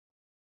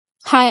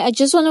Hi, I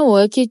just want to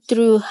walk you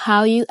through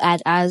how you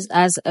add us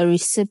as a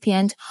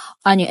recipient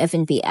on your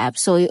FNB app.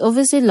 So you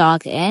obviously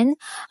log in.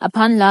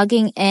 Upon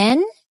logging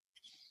in,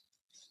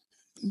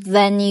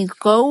 then you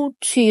go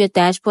to your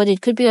dashboard.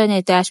 It could be on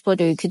your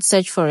dashboard or you could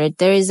search for it.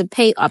 There is a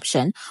pay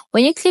option.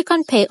 When you click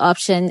on pay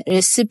option,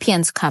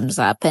 recipients comes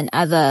up and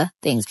other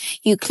things.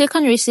 You click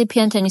on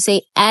recipient and you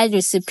say add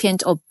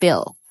recipient or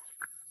bill.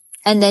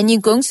 And then you're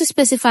going to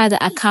specify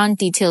the account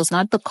details,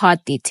 not the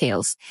card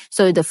details.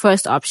 So the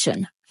first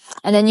option.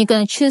 And then you're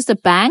going to choose the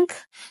bank.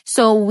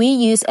 So we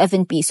use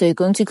FNB. So you're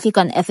going to click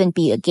on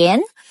FNB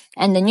again.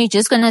 And then you're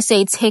just going to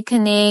say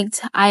TechConnect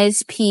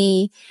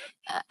ISP,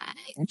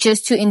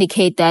 just to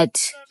indicate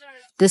that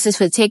this is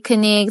for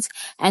TechConnect.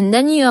 And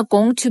then you are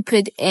going to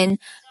put in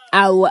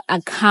our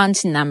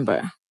account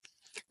number.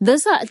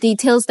 Those are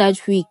details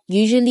that we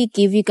usually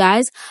give you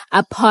guys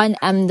upon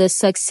the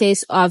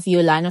success of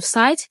your line of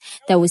sight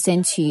that we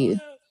send to you.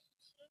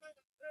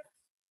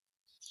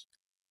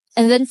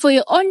 And then for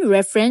your own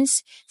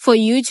reference, for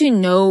you to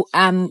know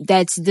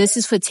that this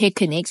is for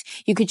TechConnect,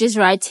 you could just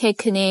write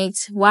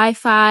TechConnect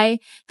Wi-Fi.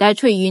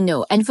 That way you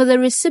know. And for the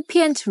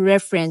recipient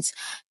reference,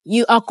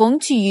 you are going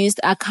to use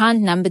the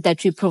account number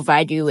that we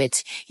provide you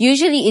with.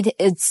 Usually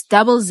it's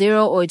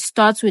 00 or it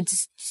starts with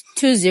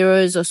 2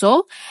 zeros or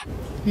so.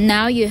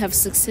 Now you have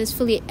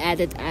successfully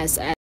added us as